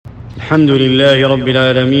الحمد لله رب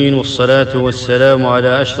العالمين، والصلاة والسلام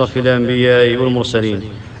على أشرف الأنبياء والمرسلين.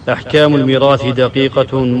 أحكام الميراث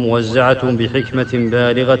دقيقة موزعة بحكمة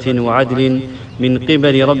بالغة وعدل من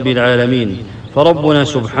قبل رب العالمين، فربنا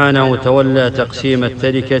سبحانه تولى تقسيم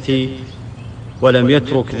التركة ولم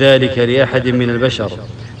يترك ذلك لأحد من البشر،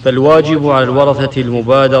 فالواجب على الورثة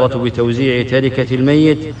المبادرة بتوزيع تركة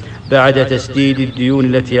الميت بعد تسديد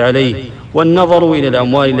الديون التي عليه، والنظر إلى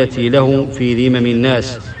الأموال التي له في ذمم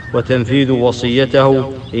الناس، وتنفيذ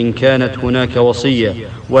وصيته إن كانت هناك وصية،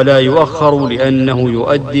 ولا يؤخر لأنه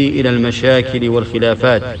يؤدي إلى المشاكل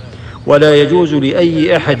والخلافات. ولا يجوز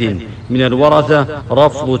لأي أحد من الورثة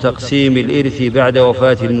رفض تقسيم الإرث بعد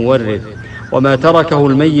وفاة المورث، وما تركه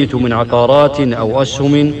الميت من عقارات أو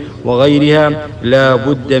أسهم وغيرها لا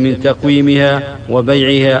بد من تقويمها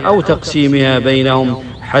وبيعها أو تقسيمها بينهم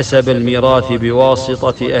حسب الميراث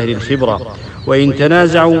بواسطة أهل الخبرة، وإن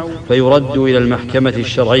تنازعوا فيرد إلى المحكمة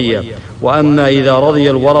الشرعية. وأما إذا رضي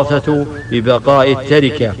الورثة ببقاء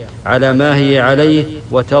التركة على ما هي عليه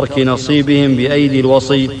وترك نصيبهم بأيدي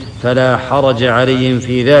الوصي فلا حرج عليهم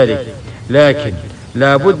في ذلك، لكن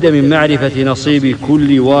لا بد من معرفة نصيب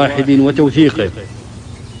كل واحد وتوثيقه.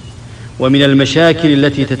 ومن المشاكل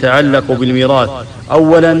التي تتعلق بالميراث: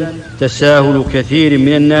 أولا، تساهل كثير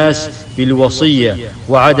من الناس بالوصية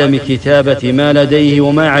وعدم كتابة ما لديه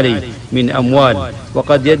وما عليه من أموال،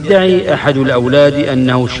 وقد يدعي أحد الأولاد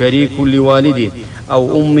أنه شريك لوالده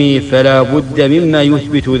أو أمه، فلا بد مما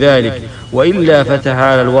يثبت ذلك، وإلا فتح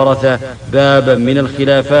على الورثة بابا من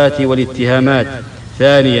الخلافات والاتهامات.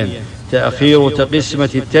 ثانيا، تأخير قسمة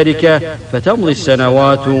التركة فتمضي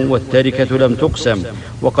السنوات والتركة لم تقسم،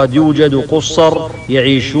 وقد يوجد قُصَّر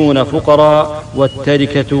يعيشون فقراء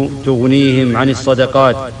والتركة تغنيهم عن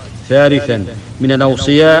الصدقات. ثالثا، من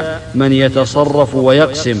الأوصياء من يتصرف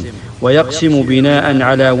ويقسم بناء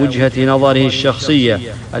على وجهة نظره الشخصية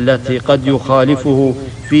التي قد يخالفه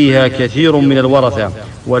فيها كثير من الورثة،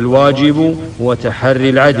 والواجب هو تحري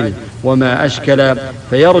العدل، وما أشكل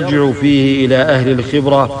فيرجع فيه إلى أهل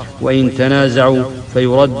الخبرة، وإن تنازعوا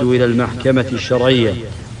فيرد إلى المحكمة الشرعية.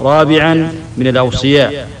 رابعا، من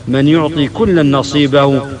الأوصياء من يعطي كلا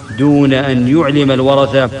نصيبه دون أن يعلم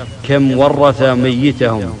الورثة كم ورث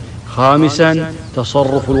ميتهم. خامسا،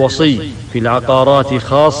 تصرف الوصي في العقارات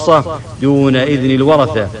خاصة دون إذن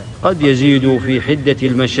الورثة قد يزيد في حدة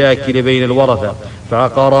المشاكل بين الورثة،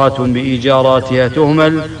 فعقارات بإيجاراتها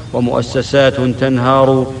تهمل ومؤسسات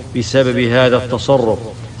تنهار بسبب هذا التصرف.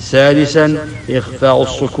 سادسا، إخفاء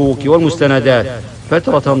الصكوك والمستندات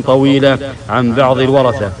فترة طويلة عن بعض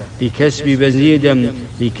الورثة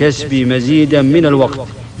لكسب مزيدا من الوقت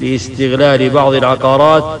لاستغلال بعض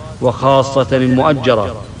العقارات وخاصة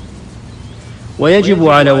المؤجرة. ويجب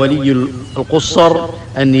على ولي القُصَّر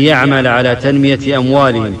أن يعمل على تنمية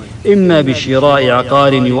أموالهم، إما بشراء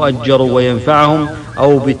عقار يؤجر وينفعهم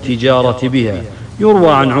أو بالتجارة بها.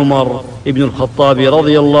 يروى عن عمر بن الخطاب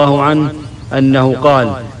رضي الله عنه أنه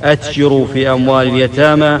قال: أتجروا في أموال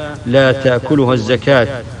اليتامى لا تأكلها الزكاة،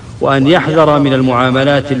 وأن يحذر من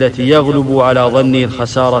المعاملات التي يغلب على ظنه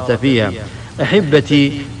الخسارة فيها.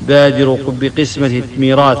 أحبتي، بادروا بقسمة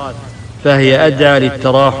الميراث، فهي أدعى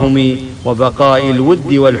للتراحم وبقاء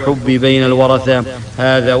الود والحب بين الورثة.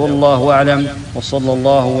 هذا والله أعلم، وصلى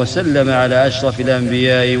الله وسلم على أشرف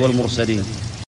الأنبياء والمرسلين.